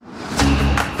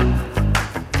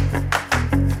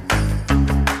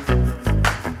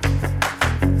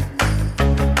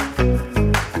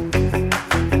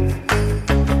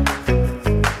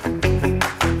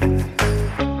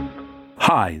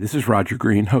this is Roger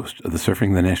Green, host of the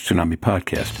Surfing the NASH Tsunami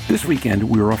podcast. This weekend,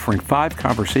 we are offering 5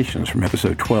 conversations from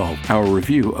episode 12, our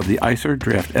review of the ICER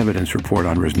draft evidence report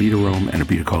on resmetirom and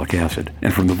obeticholic acid.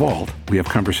 And from the vault, we have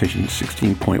conversation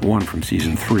 16.1 from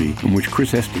season 3, in which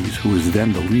Chris Estes, who was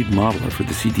then the lead modeler for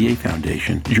the CDA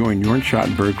Foundation, joined Jorn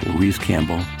Schattenberg, Louise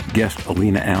Campbell, guest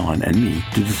Alina Allen, and me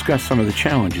to discuss some of the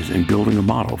challenges in building a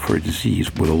model for a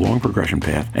disease with a long progression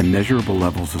path and measurable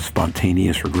levels of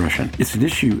spontaneous regression. It's an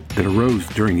issue that arose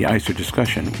during the ICER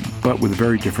discussion, but with a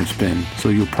very different spin, so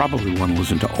you'll probably want to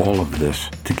listen to all of this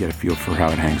to get a feel for how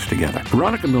it hangs together.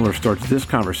 Veronica Miller starts this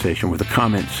conversation with a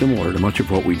comment similar to much of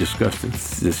what we discussed in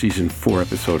the season 4,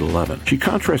 episode 11. She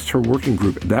contrasts her working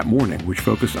group that morning, which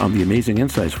focused on the amazing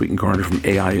insights we can garner from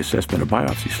AI assessment of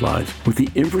biopsy slides, with the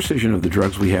imprecision of the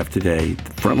drugs we have today,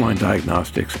 the frontline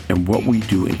diagnostics, and what we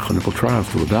do in clinical trials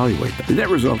to evaluate them. The net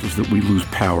result is that we lose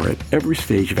power at every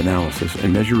stage of analysis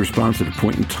and measure response at a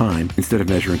point in time instead of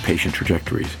measuring patient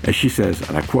trajectories. As she says,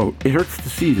 and I quote, "It hurts to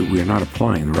see that we are not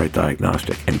applying the right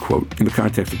diagnostic," end quote, in the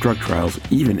context of drug trials,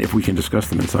 even if we can discuss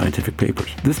them in scientific papers.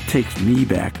 This takes me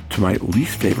back to my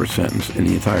least favorite sentence in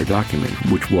the entire document,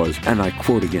 which was, and I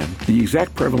quote again, "The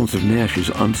exact prevalence of NASH is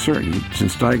uncertain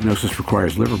since diagnosis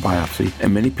requires liver biopsy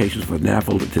and many patients with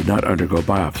NAFLD did not undergo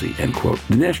biopsy," end quote.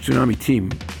 The NASH Tsunami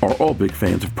team are all big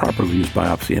fans of properly used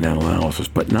biopsy and analysis,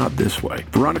 but not this way.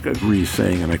 Veronica agrees,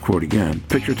 saying, and I quote again,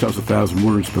 "Picture tells 1,000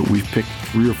 words, but we've picked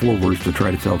 3 or 4 words to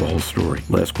try to tell the whole story."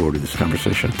 Last quote of this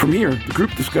conversation. From here, the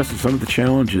group discusses some of the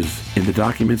challenges in the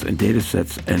documents and data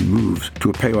sets and moves to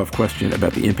a payoff question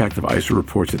about the impact of ICER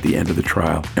reports at the end of the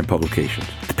trial and publications.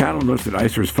 The panel notes that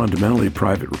ICER is fundamentally a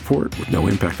private report with no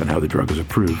impact on how the drug is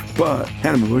approved, but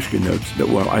Hannah Malushka notes that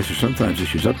while ICER sometimes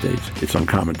issues updates, it's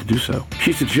uncommon to do so.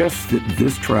 She suggests that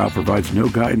this trial provides no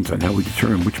guidance on how we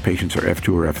determine which patients are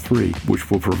F2 or F3, which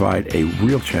will provide a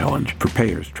real challenge for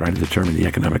payers trying to determine the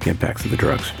economic impacts of the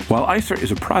drugs. While ICER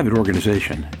is a private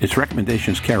organization, its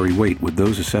recommendations carry weight with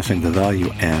those assessing the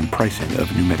value and pricing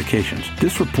of new medications.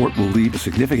 This report will leave a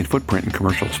significant footprint in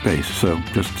commercial space, so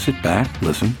just sit back,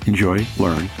 listen, enjoy,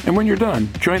 learn, and when you're done,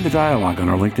 join the dialogue on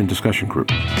our LinkedIn discussion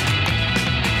group.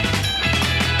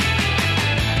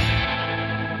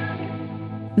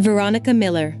 Veronica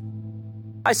Miller.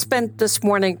 I spent this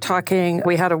morning talking,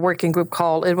 we had a working group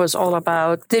call. It was all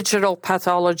about digital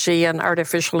pathology and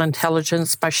artificial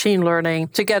intelligence, machine learning,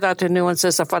 to get at the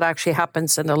nuances of what actually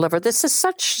happens in the liver. This is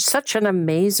such an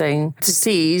amazing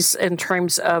disease in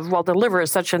terms of, well, the liver is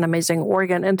such an amazing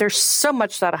organ, and there's so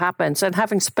much that happens. And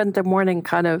having spent the morning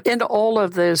kind of in all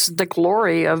of this, the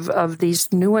glory of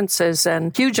these nuances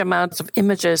and huge amounts of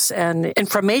images and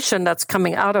information that's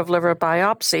coming out of liver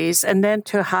biopsies, and then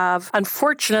to have,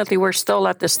 unfortunately, we're still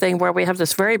at this thing where we have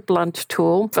this very blunt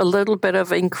tool, a little bit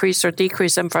of increase or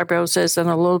decrease in fibrosis and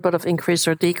a little bit of increase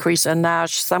or decrease in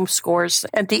NASH, some scores.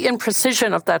 And the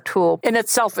imprecision of that tool in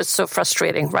itself is so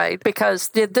frustrating, right? Because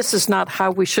this is not how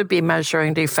we should be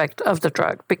measuring the effect of the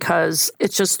drug, because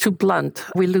it's just too blunt.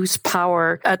 We lose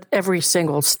power at every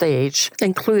single stage,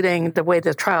 including the way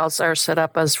the trials are set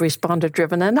up as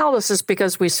responder-driven analysis,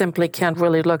 because we simply can't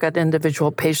really look at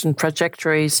individual patient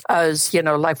trajectories as,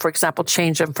 like, for example,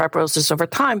 change in fibrosis over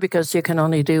time, because you can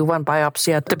only do one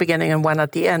biopsy at the beginning and one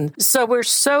at the end. So we're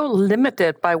so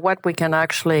limited by what we can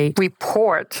actually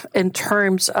report in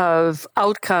terms of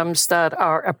outcomes that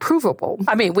are approvable.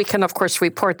 I mean, we can, of course,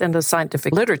 report in the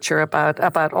scientific literature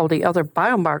about all the other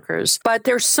biomarkers, but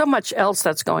there's so much else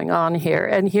that's going on here.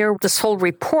 And here, this whole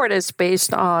report is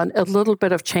based on a little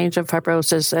bit of change in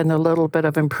fibrosis and a little bit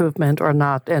of improvement or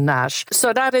not in NASH.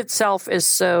 So that itself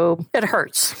it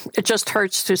hurts. It just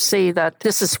hurts to see that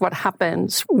this is what happens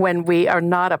when we are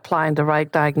not applying the right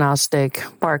diagnostic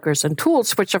markers and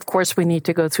tools, which of course we need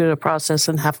to go through the process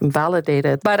and have them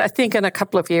validated. But I think in a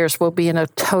couple of years, we'll be in a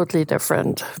totally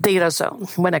different data zone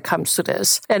when it comes to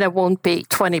this. And it won't be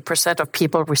 20% of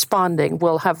people responding.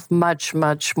 We'll have much,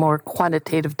 much more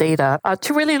quantitative data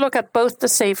to really look at both the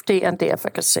safety and the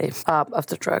efficacy of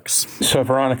the drugs. So,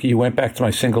 Veronica, you went back to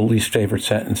my single least favorite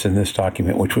sentence in this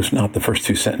document, which was not the first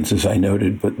 2 sentences I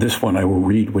noted, but this one I will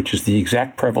read, which is, "The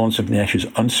exact prevalence of NASH is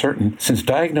uncertain since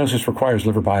diagnosis requires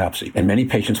liver biopsy, and many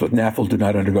patients with NAFLD do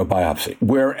not undergo biopsy."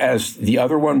 Whereas the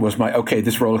other one was my, okay,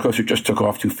 this roller coaster just took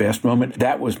off too fast moment.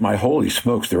 That was my holy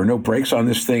smokes. There are no brakes on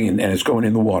this thing, and it's going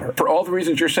in the water. For all the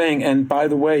reasons you're saying, and by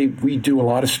the way, we do a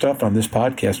lot of stuff on this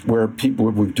podcast where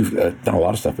we do, not a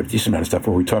lot of stuff, but a decent amount of stuff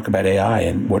where we talk about AI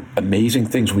and what amazing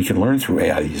things we can learn through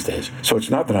AI these days. So it's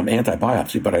not that I'm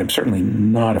anti-biopsy, but I'm certainly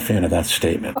not a fan of that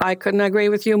statement. I couldn't agree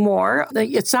with you more.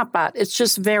 It's not bad. It's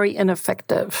just very innovative.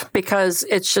 ineffective because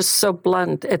it's just so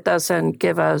blunt. It doesn't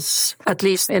give us, at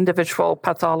least individual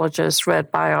pathologists,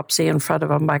 red biopsy in front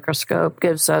of a microscope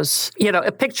gives us,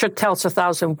 a picture tells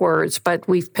 1,000 words, but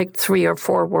we've picked 3 or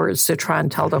 4 words to try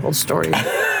and tell the whole story.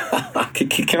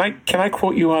 Can I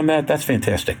quote you on that? That's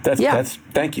fantastic.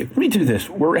 Thank you. Let me do this.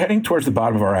 We're heading towards the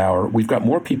bottom of our hour. We've got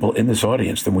more people in this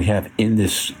audience than we have in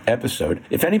this episode.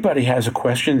 If anybody has a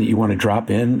question that you want to drop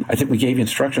in, I think we gave you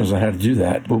instructions on how to do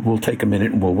that. We'll take a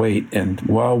minute and we'll wait. And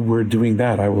while we're doing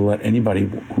that, I will let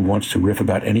anybody who wants to riff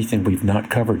about anything we've not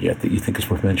covered yet that you think is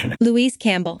worth mentioning. Louise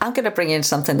Campbell. I'm going to bring in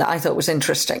something that I thought was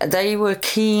interesting. They were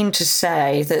keen to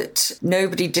say that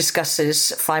nobody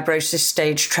discusses fibrosis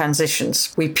stage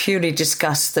transitions. We purely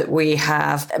discuss that we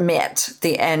have met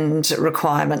the end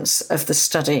requirements of the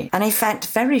study. And in fact,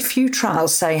 very few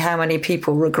trials say how many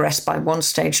people regress by 1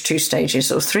 stage, 2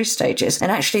 stages, or 3 stages.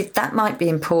 And actually, that might be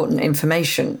important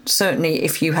information. Certainly,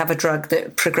 if you have a drug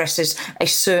that progresses a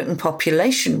certain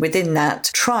population within that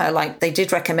trial, like they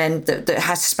did recommend that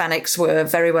Hispanics were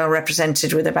very well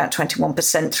represented with about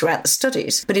 21% throughout the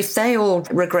studies. But if they all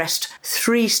regressed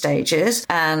 3 stages,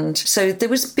 and so there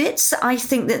was bits I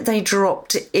think that they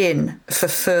dropped in for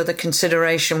further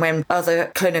consideration when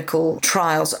other clinical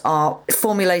trials are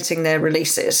formulating their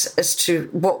releases as to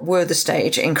what were the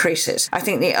stage increases. I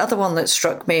think the other one that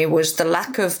struck me was the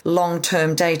lack of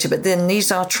long-term data, but then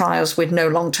these are trials with no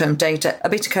long-term data.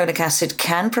 Obeticholic acid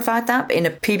can provide that in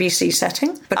a PBC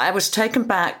setting, but I was taken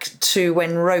back to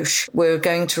when Roche were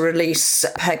going to release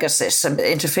Pegasus and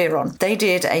interferon. They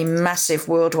did a massive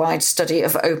worldwide study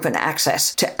of open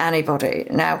access to antibody.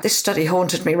 Now, this study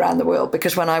haunted me around the world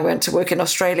because when I went to work in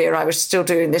Australia, I was still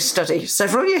doing this study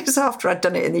several years after I'd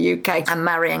done it in the UK and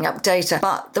marrying up data.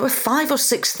 But there were 5,000 or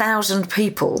 6,000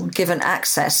 people given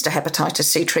access to hepatitis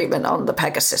C treatment on the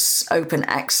Pegasus open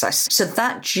access. So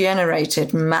that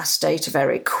generated mass data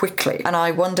very quickly. And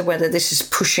I wonder whether this is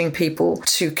pushing people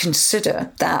to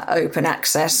consider that open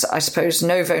access. I suppose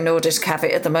Novo Nordisk have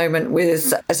it at the moment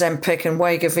with Ozempic and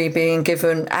Wegovy being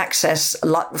given access,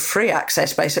 like free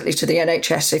access basically to the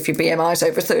NHS if your BMI is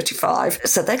over 35.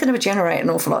 So they're going to generate an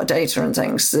awful lot of data and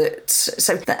things.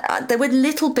 There were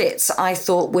little bits I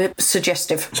thought were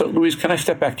suggestive. So Louise, can I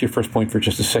step back to your first point for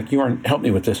just a sec? Help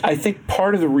me with this. I think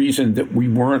part of the reason that we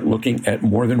weren't looking at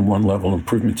more than one level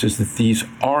improvements is that these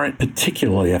aren't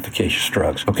particularly efficacious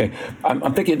drugs. Okay,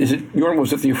 I'm thinking, was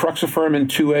it the efruxifermin in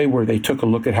 2A where they took a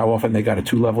look at how often they got a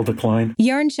 2-level decline?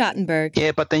 Jörn Schattenberg.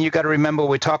 Yeah, but then you got to remember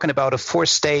we're talking about a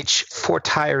 4-stage,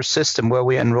 4-tier system where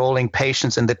we're enrolling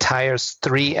patients in the tiers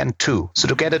 3 and 2. So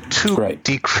to get a 2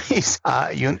 decrease,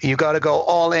 you got to go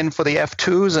all in for the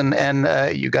F2s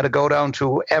and you got to go down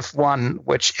to F1,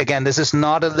 which again, this is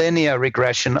not a linear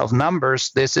regression of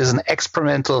numbers. This is an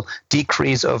experimental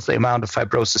decrease of the amount of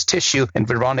fibrosis tissue. And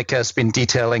Veronica has been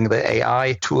detailing the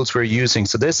AI tools we're using.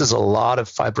 So this is a lot of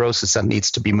fibrosis that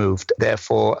needs to be moved.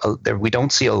 Therefore, we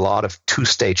don't see a lot of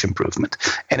 2-stage improvement.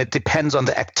 And it depends on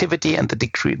the activity and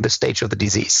the stage of the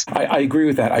disease. I agree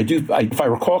with that. If I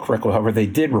recall correctly, however, they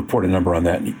did report a number on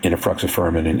that in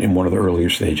efruxifermin in one of the earlier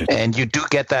stages. And you do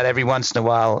get that every once in a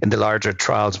while in the larger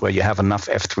trials where you have enough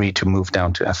F3 to move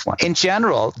down to F1. In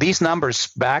general, these numbers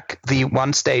back the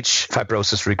 1-stage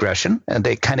fibrosis regression, and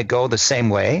they kind of go the same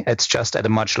way. It's just at a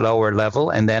much lower level.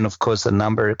 And then, of course, the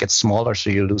number gets smaller, so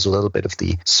you lose a little bit of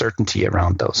the certainty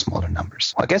around those smaller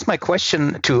numbers. Well, I guess my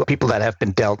question to people that have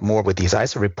been dealt more with these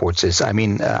ISA reports is, I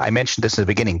mentioned this in the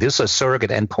beginning, these are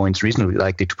surrogate endpoints reasonably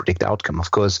likely to predict outcome.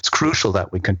 Of course, it's crucial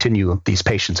that we continue these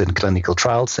patients in clinical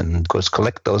trials and, of course,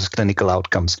 collect those clinical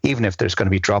outcomes, even if there's going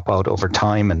to be dropout over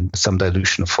time and some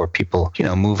dilution for people,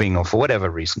 moving or for whatever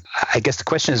reason. I guess the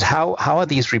question is, how are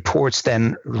these reports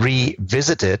then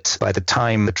revisited by the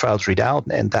time the trials read out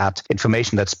and that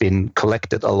information that's been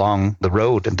collected along the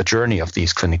road and the journey of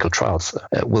these clinical trials?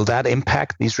 Will that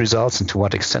impact these results and to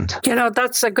what extent?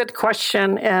 That's a good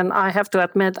question. And I have to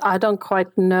admit, I don't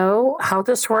quite know how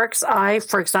this works. I,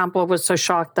 for example, was so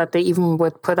shocked that they even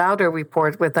would put out a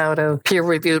report without a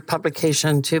peer-reviewed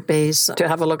publication to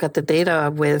have a look at the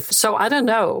data with. So I don't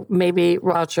know. Maybe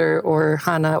Roger or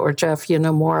Hannah or Jeff,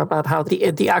 more more about how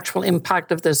the actual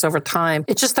impact of this over time.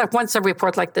 It's just that once a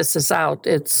report like this is out,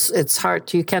 it's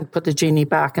hard. You can't put the genie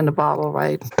back in the bottle,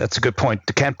 right? That's a good point.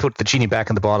 You can't put the genie back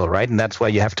in the bottle, right? And that's why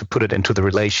you have to put it into the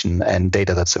relation and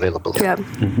data that's available. Yeah.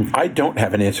 Mm-hmm. I don't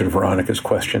have an answer to Veronica's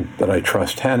question that I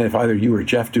trust. Hannah, if either you or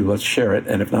Jeff do, let's share it.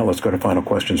 And if not, let's go to final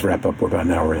questions, wrap up. We're about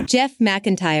an hour in. Jeff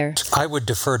McIntyre. I would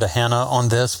defer to Hannah on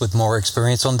this with more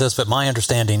experience on this, but my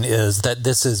understanding is that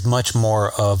this is much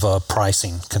more of a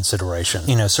pricing consideration.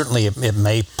 Certainly it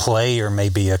may play or may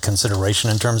be a consideration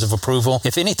in terms of approval.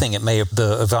 If anything,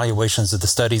 the evaluations of the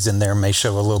studies in there may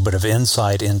show a little bit of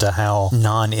insight into how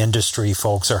non-industry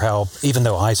folks, or how, even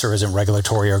though ICER isn't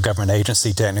regulatory or government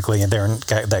agency technically, and they're in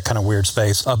that kind of weird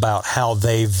space, about how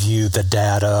they view the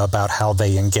data, about how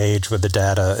they engage with the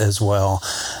data as well.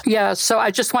 Yeah, so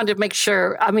I just wanted to make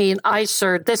sure,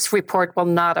 ICER, this report will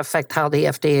not affect how the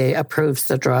FDA approves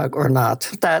the drug or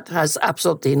not. That has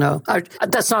absolutely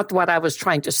that's not what I was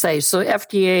trying to say. So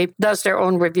FDA does their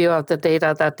own review of the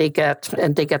data that they get,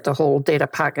 and they get the whole data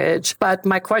package. But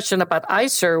my question about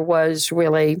ICER was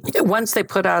really, once they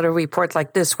put out a report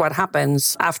like this, what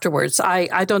happens afterwards?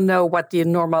 I don't know what the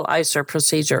normal ICER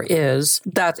procedure is.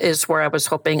 That is where I was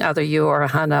hoping either you or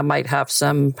Hannah might have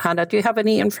some. Hannah, do you have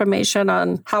any information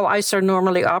on how ICER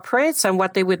normally operates and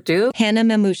what they would do? Hannah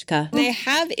Mamushka. They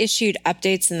have issued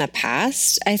updates in the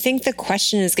past. I think the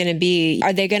question is going to be,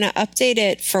 are they going to update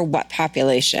it for what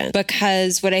population?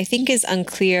 Because what I think is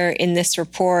unclear in this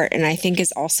report, and I think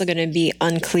is also going to be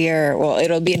unclear, well,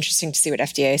 it'll be interesting to see what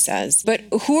FDA says, but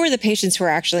who are the patients who are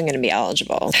actually going to be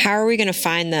eligible? How are we going to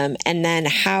find them? And then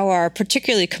how are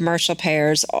particularly commercial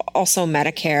payers, also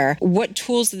Medicare, what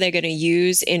tools are they going to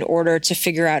use in order to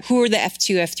figure out who are the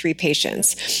F2, F3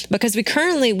 patients? Because we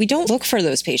don't look for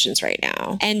those patients right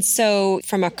now. And so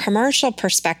from a commercial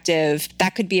perspective,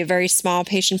 that could be a very small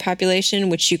patient population,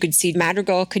 which you could see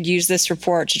Madrigal could use this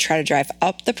report to try to drive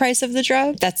up the price of the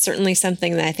drug. That's certainly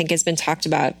something that I think has been talked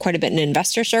about quite a bit in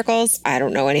investor circles. I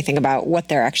don't know anything about what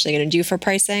they're actually going to do for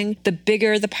pricing. The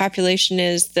bigger the population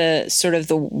is, the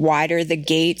wider the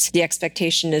gate, the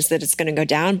expectation is that it's going to go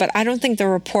down. But I don't think the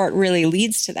report really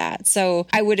leads to that. So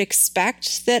I would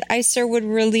expect that ICER would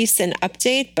release an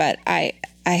update, but I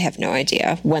have no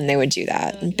idea when they would do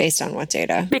that based on what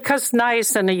data. Because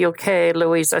NICE in the UK,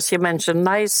 Louise, as you mentioned,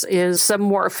 NICE is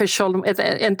more official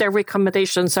and their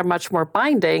recommendations are much more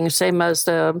binding, same as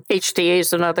the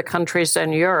HTAs in other countries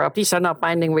in Europe. These are not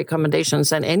binding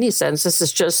recommendations in any sense. This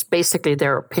is just basically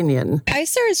their opinion.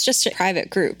 ICER is just a private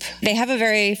group. They have a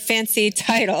very fancy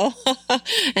title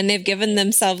and they've given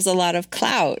themselves a lot of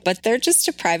clout, but they're just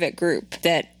a private group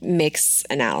that makes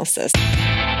analysis.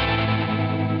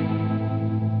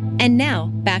 And now,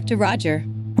 back to Roger.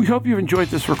 We hope you've enjoyed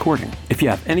this recording. If you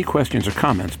have any questions or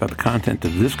comments about the content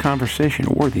of this conversation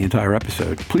or the entire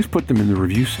episode, please put them in the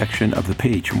review section of the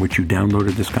page from which you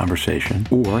downloaded this conversation,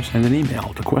 or send an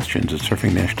email to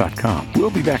questions@surfingnash.com. We'll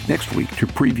be back next week to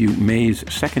preview May's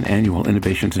second annual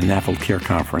Innovations in NAFLD Care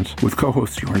Conference with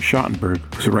co-host Jorn Schattenberg,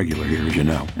 who's a regular here, as you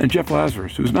know, and Jeff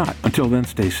Lazarus, who's not. Until then,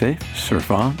 stay safe, surf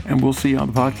on, and we'll see you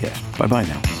on the podcast. Bye-bye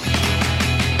now.